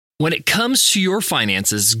When it comes to your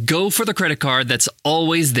finances, go for the credit card that's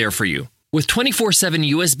always there for you. With 24/7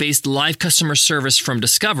 US-based live customer service from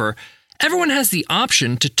Discover, everyone has the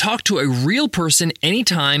option to talk to a real person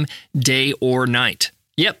anytime, day or night.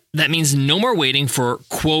 Yep, that means no more waiting for,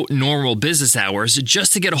 quote, normal business hours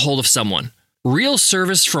just to get a hold of someone. Real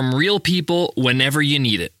service from real people whenever you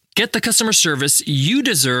need it. Get the customer service you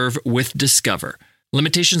deserve with Discover.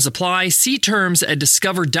 Limitations apply. See terms at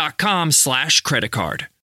discover.com/creditcard.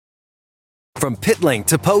 From pit lane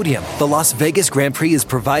to podium, the Las Vegas Grand Prix is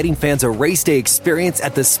providing fans a race day experience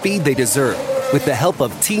at the speed they deserve. With the help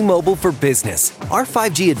of T-Mobile for Business, our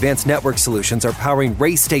 5G advanced network solutions are powering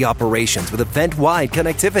race day operations with event-wide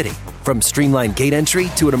connectivity. From streamlined gate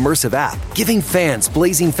entry to an immersive app, giving fans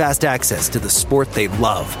blazing fast access to the sport they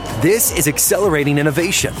love. This is accelerating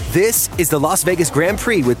innovation. This is the Las Vegas Grand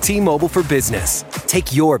Prix with T-Mobile for Business.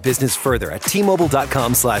 Take your business further at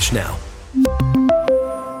T-Mobile.com/now.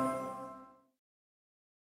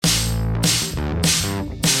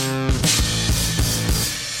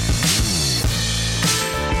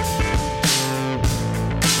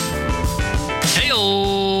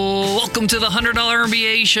 Welcome to the $100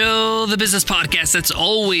 MBA Show, the business podcast that's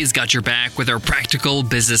always got your back with our practical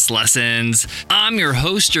business lessons. I'm your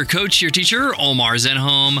host, your coach, your teacher, Omar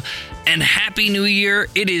Zenhom, and Happy New Year.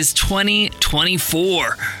 It is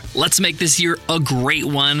 2024. Let's make this year a great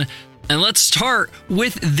one, and let's start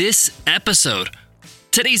with this episode.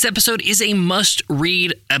 Today's episode is a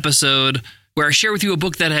must-read episode where I share with you a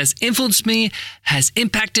book that has influenced me, has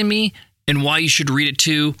impacted me, and why you should read it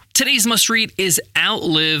too. Today's must-read is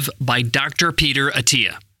Outlive by Dr. Peter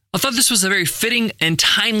Attia. I thought this was a very fitting and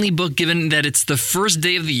timely book given that it's the first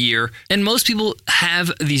day of the year, and most people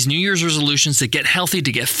have these New Year's resolutions to get healthy,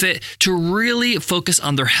 to get fit, to really focus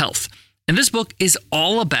on their health. And this book is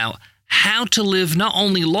all about how to live not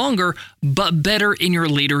only longer, but better in your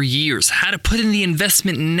later years. How to put in the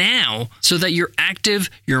investment now so that you're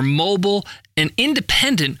active, you're mobile, and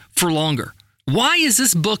independent for longer. Why is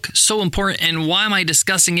this book so important, and why am I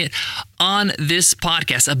discussing it on this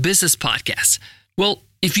podcast, a business podcast? Well,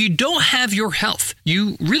 if you don't have your health,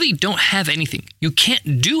 you really don't have anything. You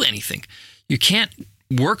can't do anything. You can't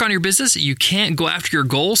work on your business. You can't go after your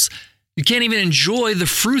goals. You can't even enjoy the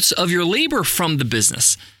fruits of your labor from the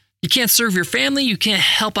business. You can't serve your family. You can't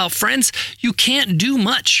help out friends. You can't do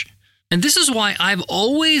much. And this is why I've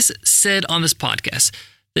always said on this podcast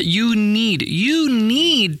that you need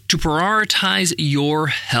to prioritize your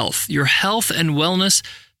health and wellness.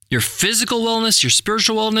 Your physical wellness, your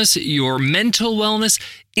spiritual wellness, your mental wellness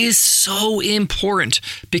is so important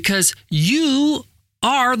because you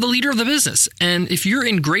are the leader of the business. And if you're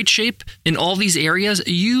in great shape in all these areas,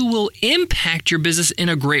 you will impact your business in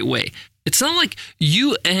a great way. It's not like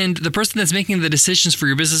you and the person that's making the decisions for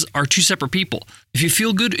your business are two separate people. If you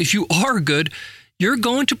feel good, if you are good, you're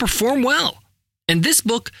going to perform well. And this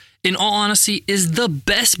book, in all honesty, is the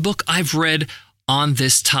best book I've read on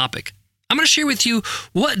this topic. I'm going to share with you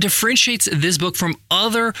what differentiates this book from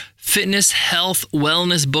other fitness, health,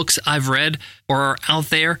 wellness books I've read or are out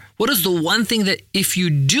there. What is the one thing that if you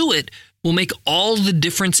do it will make all the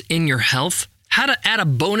difference in your health? How to add a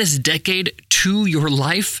bonus decade to your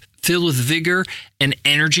life filled with vigor and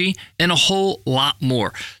energy and a whole lot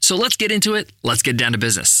more. So let's get into it. Let's get down to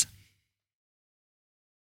business.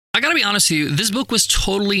 I gotta be honest with you, this book was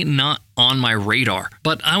totally not on my radar,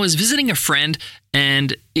 but I was visiting a friend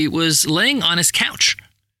and it was laying on his couch.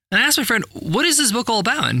 And I asked my friend, what is this book all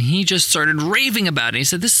about? And he just started raving about it. He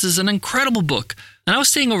said, this is an incredible book. And I was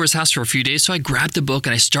staying over his house for a few days, so I grabbed the book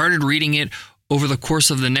and I started reading it over the course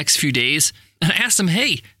of the next few days. And I asked him,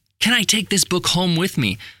 hey, can I take this book home with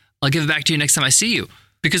me? I'll give it back to you next time I see you.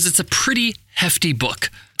 Because it's a pretty hefty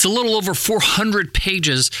book. It's a little over 400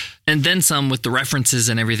 pages and then some with the references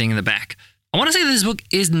and everything in the back. I want to say that this book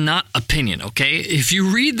is not opinion, okay? If you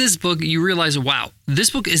read this book, you realize, wow,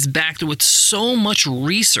 this book is backed with so much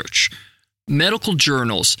research, medical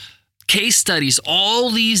journals, case studies,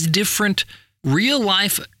 all these different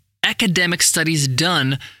real-life academic studies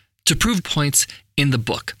done to prove points in the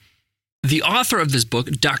book. The author of this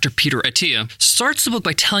book, Dr. Peter Attia, starts the book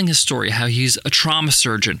by telling his story, how he's a trauma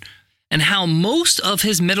surgeon, and how most of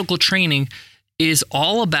his medical training is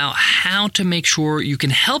all about how to make sure you can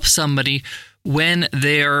help somebody when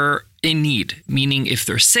they're in need, meaning if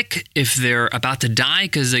they're sick, if they're about to die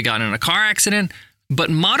because they got in a car accident.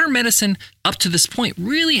 But modern medicine, up to this point,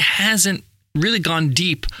 really hasn't really gone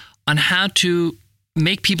deep on how to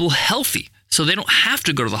make people healthy, so they don't have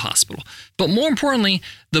to go to the hospital. But more importantly,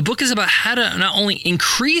 the book is about how to not only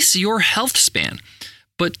increase your health span,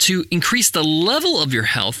 but to increase the level of your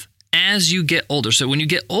health as you get older. So when you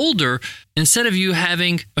get older, instead of you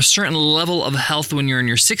having a certain level of health when you're in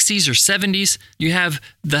your 60s or 70s, you have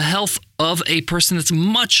the health of a person that's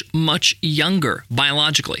much, much younger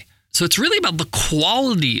biologically. So it's really about the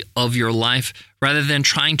quality of your life rather than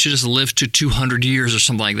trying to just live to 200 years or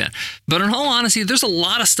something like that. But in all honesty, there's a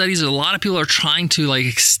lot of studies, a lot of people are trying to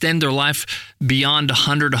extend their life beyond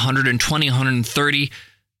 100, 120, 130.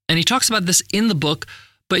 And he talks about this in the book,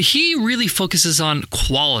 but he really focuses on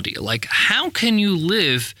quality. Like, how can you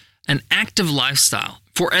live an active lifestyle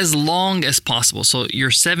for as long as possible? So you're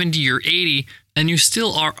 70, you're 80, and you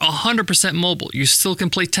still are 100% mobile. You still can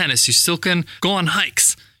play tennis. You still can go on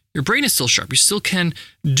hikes. Your brain is still sharp. You still can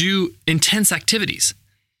do intense activities.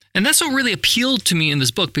 And that's what really appealed to me in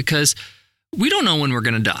this book, because we don't know when we're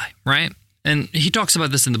going to die, right? And he talks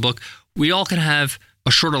about this in the book. We all can have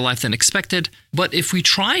a shorter life than expected. But if we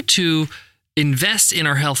try to invest in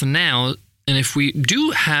our health now, and if we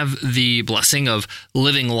do have the blessing of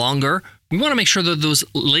living longer, we want to make sure that those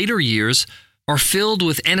later years are filled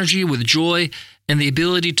with energy, with joy, and the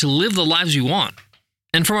ability to live the lives we want.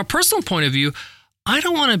 And from a personal point of view, I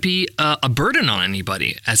don't want to be a burden on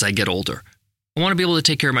anybody as I get older. I want to be able to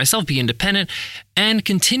take care of myself, be independent, and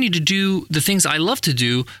continue to do the things I love to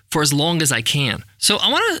do for as long as I can. So I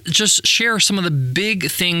want to just share some of the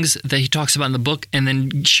big things that he talks about in the book, and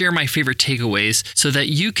then share my favorite takeaways so that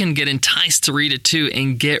you can get enticed to read it too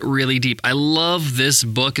and get really deep. I love this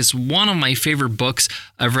book. It's one of my favorite books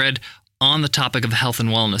I've read on the topic of health and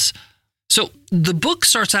wellness. So the book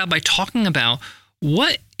starts out by talking about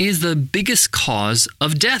what is the biggest cause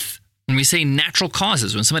of death. When we say natural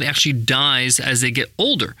causes, when somebody actually dies as they get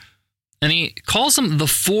older. And he calls them the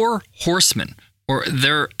 4 horsemen, or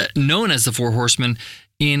they're known as the 4 horsemen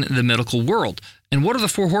in the medical world. And what are the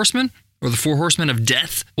 4 horsemen, or the 4 horsemen of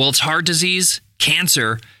death? Well, it's heart disease,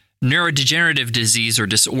 cancer, neurodegenerative disease or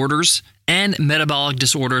disorders, and metabolic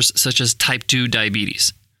disorders such as type 2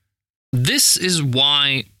 diabetes. This is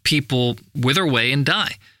why people wither away and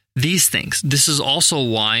die. These things. This is also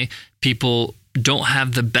why people don't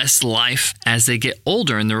have the best life as they get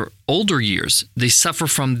older in their older years. They suffer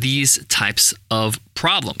from these types of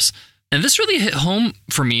problems. And this really hit home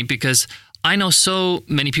for me because I know so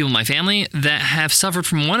many people in my family that have suffered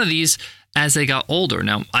from one of these as they got older.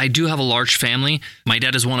 Now, I do have a large family. My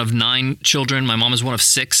dad is one of 9 children. My mom is one of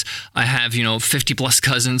 6. I have, 50 plus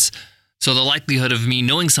cousins. So the likelihood of me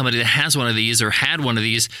knowing somebody that has one of these or had one of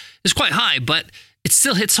these is quite high, but it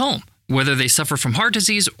still hits home, whether they suffer from heart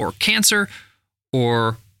disease or cancer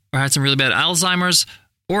or had some really bad Alzheimer's,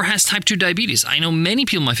 or has type 2 diabetes. I know many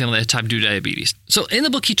people in my family that have type 2 diabetes. So in the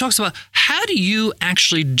book, he talks about how do you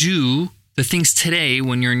actually do the things today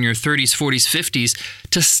when you're in your 30s, 40s, 50s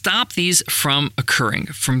to stop these from occurring,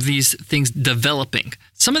 from these things developing.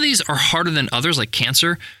 Some of these are harder than others, like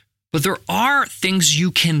cancer, but there are things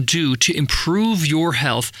you can do to improve your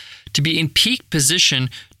health to be in peak position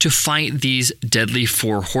to fight these deadly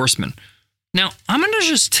 4 horsemen. Now, I'm going to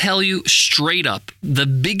just tell you straight up the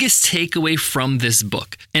biggest takeaway from this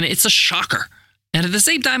book, and it's a shocker. And at the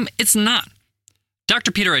same time, it's not.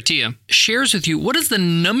 Dr. Peter Attia shares with you what is the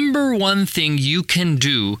number one thing you can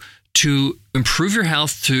do to improve your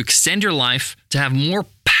health, to extend your life, to have more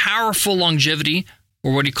powerful longevity,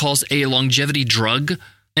 or what he calls a longevity drug.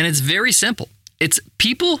 And it's very simple. It's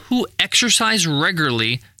people who exercise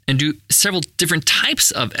regularly and do several different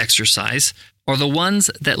types of exercise are the ones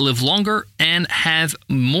that live longer and have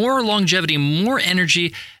more longevity, more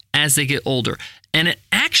energy as they get older. And it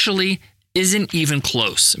actually isn't even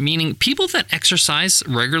close, meaning people that exercise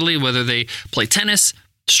regularly, whether they play tennis,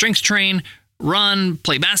 strength train, run,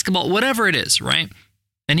 play basketball, whatever it is, right?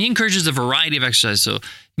 And he encourages a variety of exercise. So you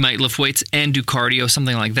might lift weights and do cardio,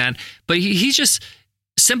 something like that. But he just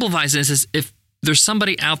simplifies this as if there's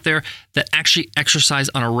somebody out there that actually exercise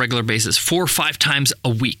on a regular basis 4 or 5 times a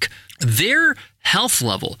week. Their health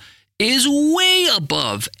level is way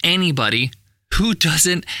above anybody who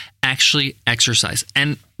doesn't actually exercise.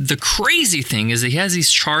 And the crazy thing is that he has these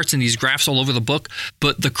charts and these graphs all over the book,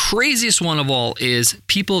 but the craziest one of all is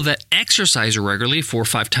people that exercise regularly 4 or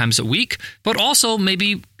 5 times a week, but also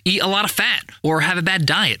maybe eat a lot of fat or have a bad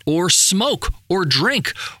diet or smoke or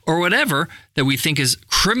drink or whatever that we think is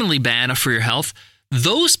criminally bad for your health.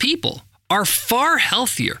 Those people are far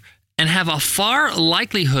healthier and have a far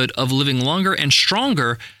likelihood of living longer and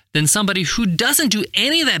stronger than somebody who doesn't do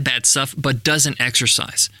any of that bad stuff but doesn't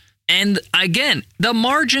exercise. And again, the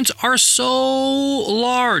margins are so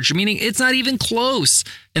large, meaning it's not even close.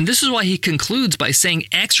 And this is why he concludes by saying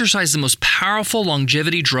exercise is the most powerful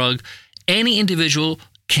longevity drug any individual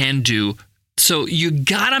can do So you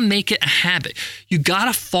gotta make it a habit. You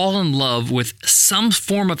gotta fall in love with some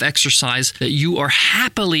form of exercise that you are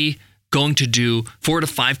happily going to do 4 to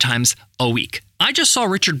 5 times a week. I just saw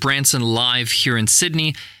Richard Branson live here in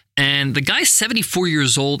Sydney, and the guy's 74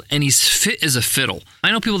 years old and he's fit as a fiddle.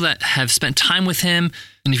 I know people that have spent time with him,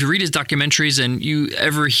 and if you read his documentaries and you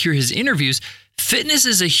ever hear his interviews, fitness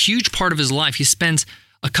is a huge part of his life. He spends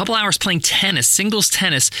a couple hours playing tennis, singles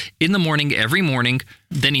tennis in the morning, every morning.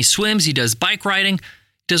 Then he swims, he does bike riding,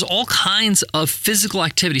 does all kinds of physical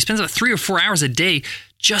activity. He spends about 3 or 4 hours a day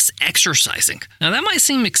just exercising. Now that might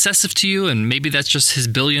seem excessive to you, and maybe that's just his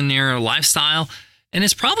billionaire lifestyle. And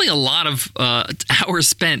it's probably a lot of hours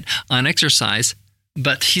spent on exercise,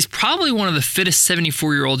 but he's probably one of the fittest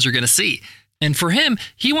 74-year-olds you're going to see. And for him,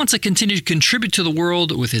 he wants to continue to contribute to the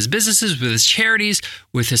world with his businesses, with his charities,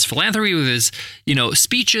 with his philanthropy, with his,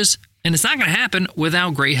 speeches. And it's not going to happen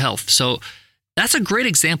without great health. So that's a great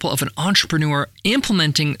example of an entrepreneur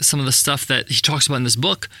implementing some of the stuff that he talks about in this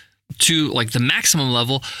book to like the maximum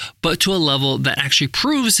level, but to a level that actually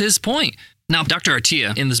proves his point. Now, Dr.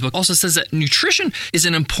 Attia in this book also says that nutrition is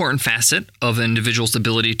an important facet of an individual's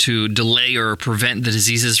ability to delay or prevent the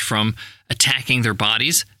diseases from attacking their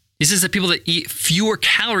bodies. He says that people that eat fewer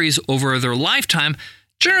calories over their lifetime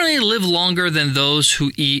generally live longer than those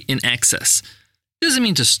who eat in excess. It doesn't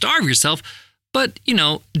mean to starve yourself, but,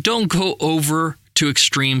 don't go over to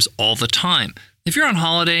extremes all the time. If you're on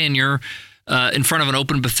holiday and you're in front of an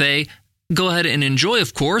open buffet, go ahead and enjoy,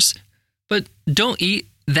 of course, but don't eat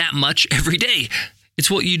that much every day.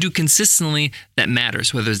 It's what you do consistently that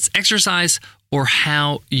matters, whether it's exercise or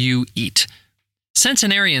how you eat.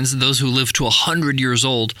 Centenarians, those who live to 100 years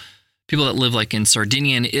old, people that live like in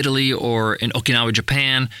Sardinia in Italy or in Okinawa,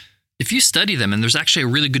 Japan, if you study them, and there's actually a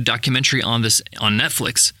really good documentary on this on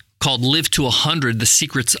Netflix called Live to 100, The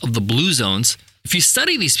Secrets of the Blue Zones. If you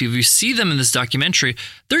study these people, you see them in this documentary,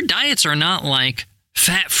 their diets are not like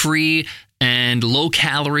fat-free and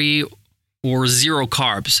low-calorie or zero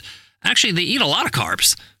carbs. Actually, they eat a lot of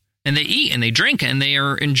carbs. And they eat and they drink and they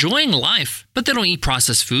are enjoying life, but they don't eat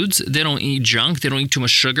processed foods. They don't eat junk. They don't eat too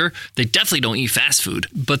much sugar. They definitely don't eat fast food.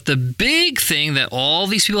 But the big thing that all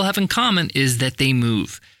these people have in common is that they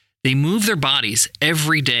move. They move their bodies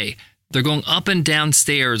every day. They're going up and down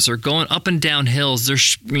stairs. They're going up and down hills.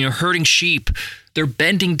 They're herding sheep. They're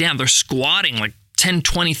bending down. They're squatting like 10,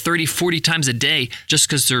 20, 30, 40 times a day just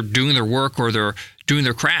because they're doing their work or they're doing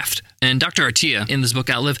their craft. And Dr. Attia in this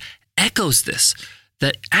book, Outlive, echoes this.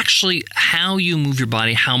 That actually how you move your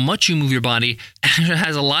body, how much you move your body,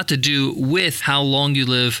 has a lot to do with how long you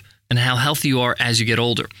live and how healthy you are as you get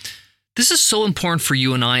older. This is so important for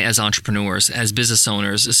you and I as entrepreneurs, as business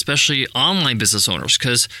owners, especially online business owners,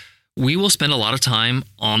 because we will spend a lot of time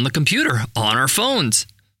on the computer, on our phones,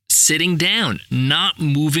 sitting down, not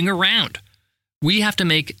moving around. We have to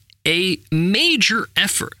make a major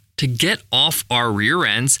effort to get off our rear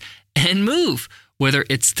ends and move. Whether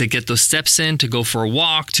it's to get those steps in, to go for a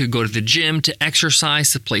walk, to go to the gym, to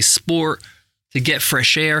exercise, to play sport, to get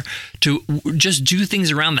fresh air, to just do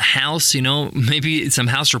things around the house, maybe some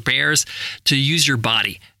house repairs, to use your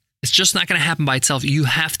body. It's just not going to happen by itself. You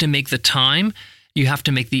have to make the time. You have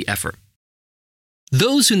to make the effort.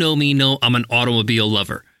 Those who know me know I'm an automobile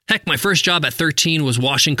lover. Heck, my first job at 13 was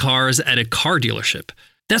washing cars at a car dealership.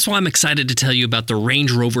 That's why I'm excited to tell you about the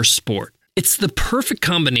Range Rover Sport. It's the perfect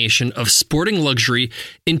combination of sporting luxury,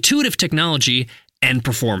 intuitive technology, and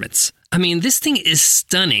performance. I mean, this thing is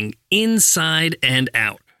stunning inside and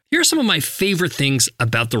out. Here are some of my favorite things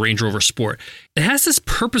about the Range Rover Sport. It has this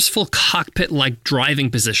purposeful cockpit-like driving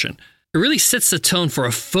position. It really sets the tone for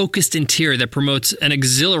a focused interior that promotes an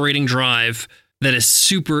exhilarating drive that is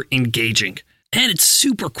super engaging. And it's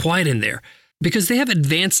super quiet in there, because they have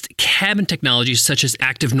advanced cabin technologies such as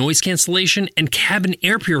active noise cancellation and cabin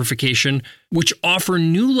air purification, which offer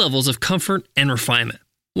new levels of comfort and refinement.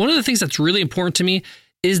 One of the things that's really important to me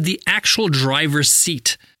is the actual driver's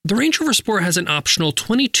seat. The Range Rover Sport has an optional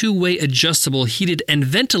 22-way adjustable heated and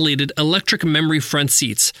ventilated electric memory front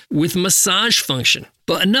seats with massage function.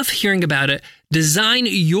 But enough hearing about it. Design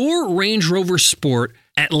your Range Rover Sport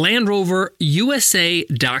at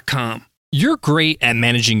LandRoverUSA.com. You're great at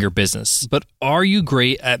managing your business, but are you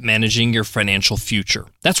great at managing your financial future?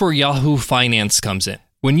 That's where Yahoo Finance comes in.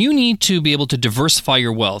 When you need to be able to diversify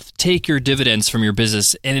your wealth, take your dividends from your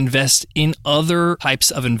business, and invest in other types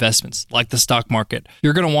of investments, like the stock market,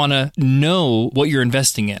 you're going to want to know what you're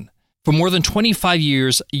investing in. For more than 25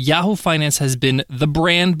 years, Yahoo Finance has been the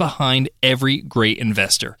brand behind every great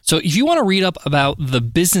investor. So if you want to read up about the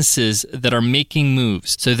businesses that are making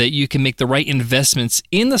moves so that you can make the right investments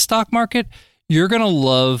in the stock market, you're going to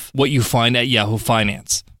love what you find at Yahoo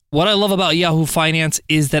Finance. What I love about Yahoo Finance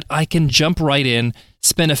is that I can jump right in,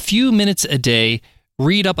 spend a few minutes a day,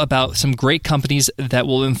 read up about some great companies that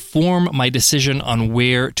will inform my decision on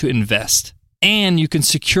where to invest. And you can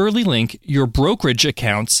securely link your brokerage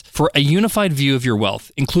accounts for a unified view of your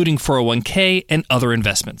wealth, including 401k and other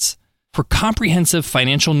investments. For comprehensive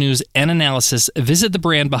financial news and analysis, visit the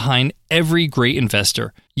brand behind every great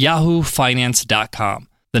investor, yahoofinance.com,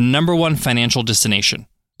 the #1 financial destination.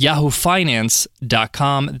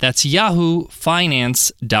 yahoofinance.com. That's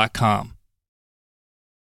yahoofinance.com.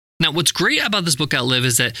 Now, what's great about this book, Outlive,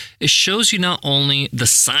 is that it shows you not only the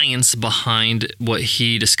science behind what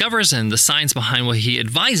he discovers and the science behind what he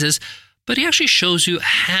advises, but he actually shows you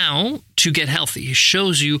how to get healthy. He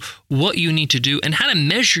shows you what you need to do and how to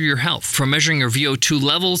measure your health, from measuring your VO2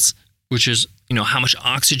 levels, which is how much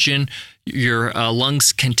oxygen your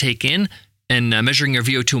lungs can take in, and measuring your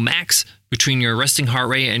VO2 max between your resting heart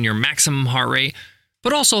rate and your maximum heart rate,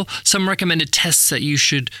 but also some recommended tests that you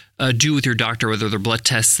should do with your doctor, whether they're blood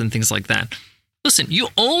tests and things like that. Listen, you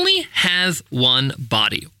only have one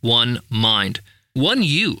body, one mind, one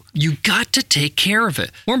you. You got to take care of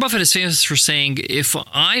it. Warren Buffett is famous for saying, if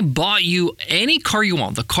I bought you any car you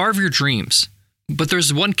want, the car of your dreams, but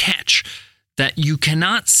there's one catch, that you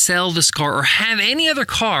cannot sell this car or have any other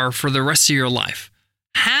car for the rest of your life,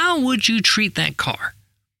 how would you treat that car?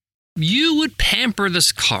 You would pamper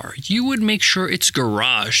this car. You would make sure it's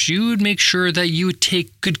garaged. You would make sure that you would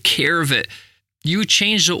take good care of it. You would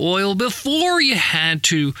change the oil before you had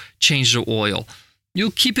to change the oil.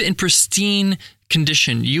 You'll keep it in pristine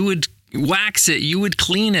condition. You would wax it. You would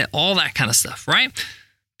clean it, all that kind of stuff, right?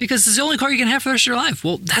 Because it's the only car you can have for the rest of your life.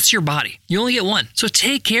 Well, that's your body. You only get one. So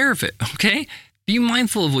take care of it, okay? Be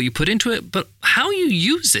mindful of what you put into it, but how you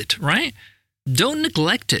use it, right? Don't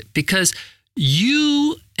neglect it, because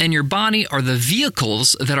you and your body are the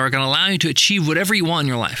vehicles that are going to allow you to achieve whatever you want in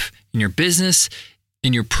your life, in your business,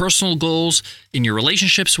 in your personal goals, in your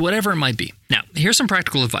relationships, whatever it might be. Now, here's some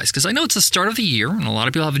practical advice, because I know it's the start of the year, and a lot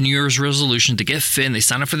of people have a New Year's resolution to get fit, and they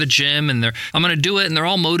sign up for the gym, and I'm going to do it, and they're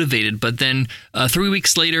all motivated. But then 3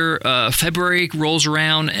 weeks later, February rolls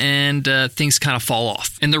around, and things kind of fall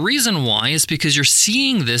off. And the reason why is because you're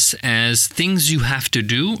seeing this as things you have to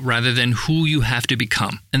do rather than who you have to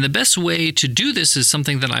become. And the best way to do this is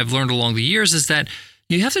something that I've learned along the years, is that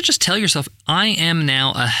you have to just tell yourself, I am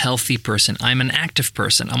now a healthy person. I'm an active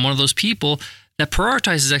person. I'm one of those people that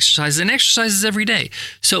prioritizes exercise and exercises every day.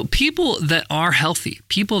 So people that are healthy,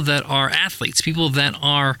 people that are athletes, people that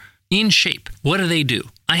are in shape, what do?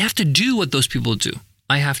 I have to do what those people do.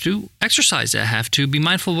 I have to exercise. I have to be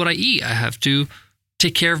mindful of what I eat. I have to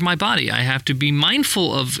take care of my body. I have to be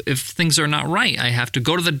mindful of if things are not right. I have to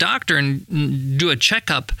go to the doctor and do a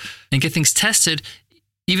checkup and get things tested,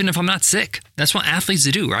 even if I'm not sick. That's what athletes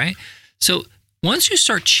do, right? So once you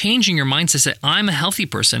start changing your mindset, say, I'm a healthy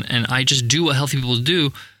person and I just do what healthy people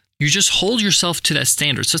do, you just hold yourself to that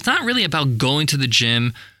standard. So it's not really about going to the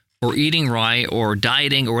gym or eating right or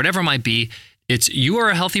dieting or whatever it might be. It's you are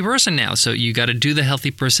a healthy person now. So you got to do the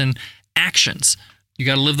healthy person actions. You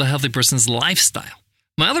got to live the healthy person's lifestyle.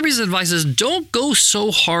 My other piece of advice is don't go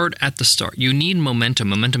so hard at the start. You need momentum.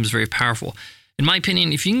 Momentum is very powerful. In my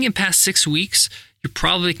opinion, if you can get past 6 weeks, you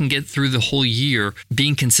probably can get through the whole year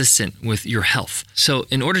being consistent with your health. So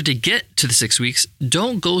in order to get to the 6 weeks,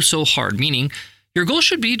 don't go so hard, meaning your goal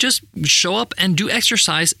should be just show up and do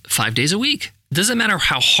exercise 5 days a week. It doesn't matter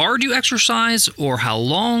how hard you exercise or how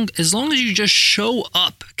long, as long as you just show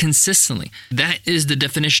up consistently. That is the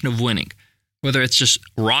definition of winning. Whether it's just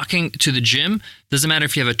rocking to the gym, doesn't matter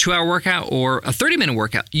if you have a 2-hour workout or a 30-minute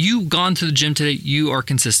workout. You've gone to the gym today, you are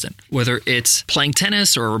consistent. Whether it's playing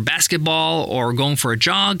tennis or basketball or going for a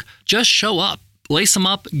jog, just show up. Lace them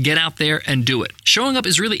up, get out there and do it. Showing up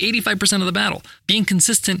is really 85% of the battle. Being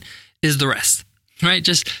consistent is the rest, right?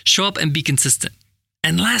 Just show up and be consistent.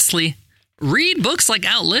 And lastly, read books like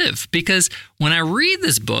Outlive, because when I read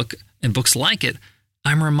this book and books like it,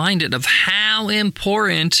 I'm reminded of how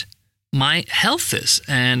important my health is,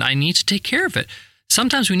 and I need to take care of it.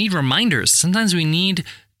 Sometimes we need reminders. Sometimes we need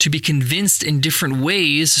to be convinced in different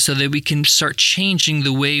ways so that we can start changing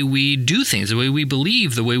the way we do things, the way we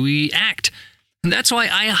believe, the way we act. And that's why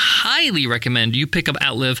I highly recommend you pick up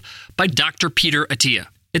Outlive by Dr. Peter Attia.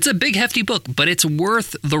 It's a big, hefty book, but it's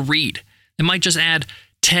worth the read. It might just add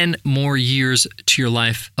 10 more years to your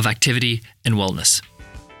life of activity and wellness.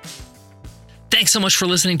 Thanks so much for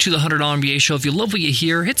listening to the $100 MBA Show. If you love what you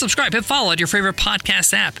hear, hit subscribe, hit follow at your favorite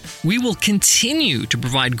podcast app. We will continue to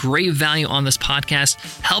provide great value on this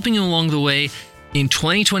podcast, helping you along the way in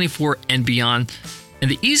 2024 and beyond. And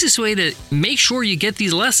the easiest way to make sure you get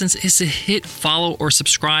these lessons is to hit follow or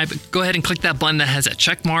subscribe. Go ahead and click that button that has a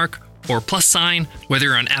check mark or plus sign, whether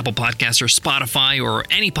you're on Apple Podcasts or Spotify or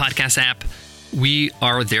any podcast app. We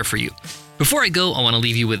are there for you. Before I go, I want to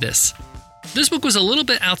leave you with this. This book was a little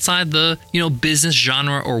bit outside the, business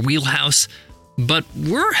genre or wheelhouse, but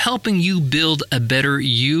we're helping you build a better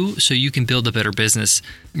you so you can build a better business.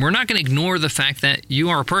 We're not going to ignore the fact that you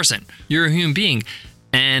are a person. You're a human being,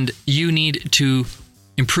 and you need to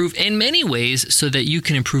improve in many ways so that you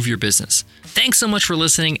can improve your business. Thanks so much for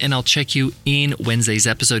listening, and I'll check you in Wednesday's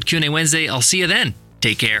episode, Q&A Wednesday. I'll see you then.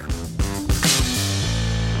 Take care.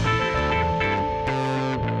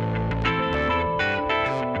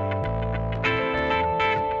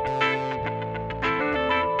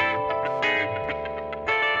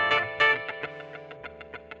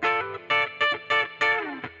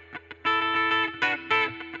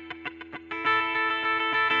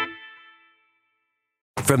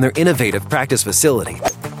 From their innovative practice facility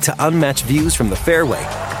to unmatched views from the fairway,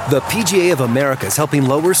 the PGA of America is helping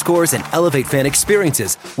lower scores and elevate fan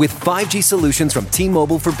experiences with 5G solutions from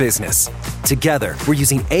T-Mobile for Business. Together, we're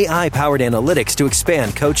using AI-powered analytics to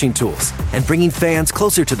expand coaching tools and bringing fans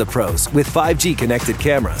closer to the pros with 5G connected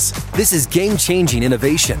cameras. This is game-changing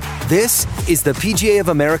innovation. This is the PGA of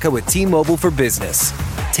America with T-Mobile for Business.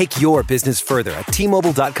 Take your business further at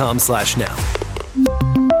T-Mobile.com/now.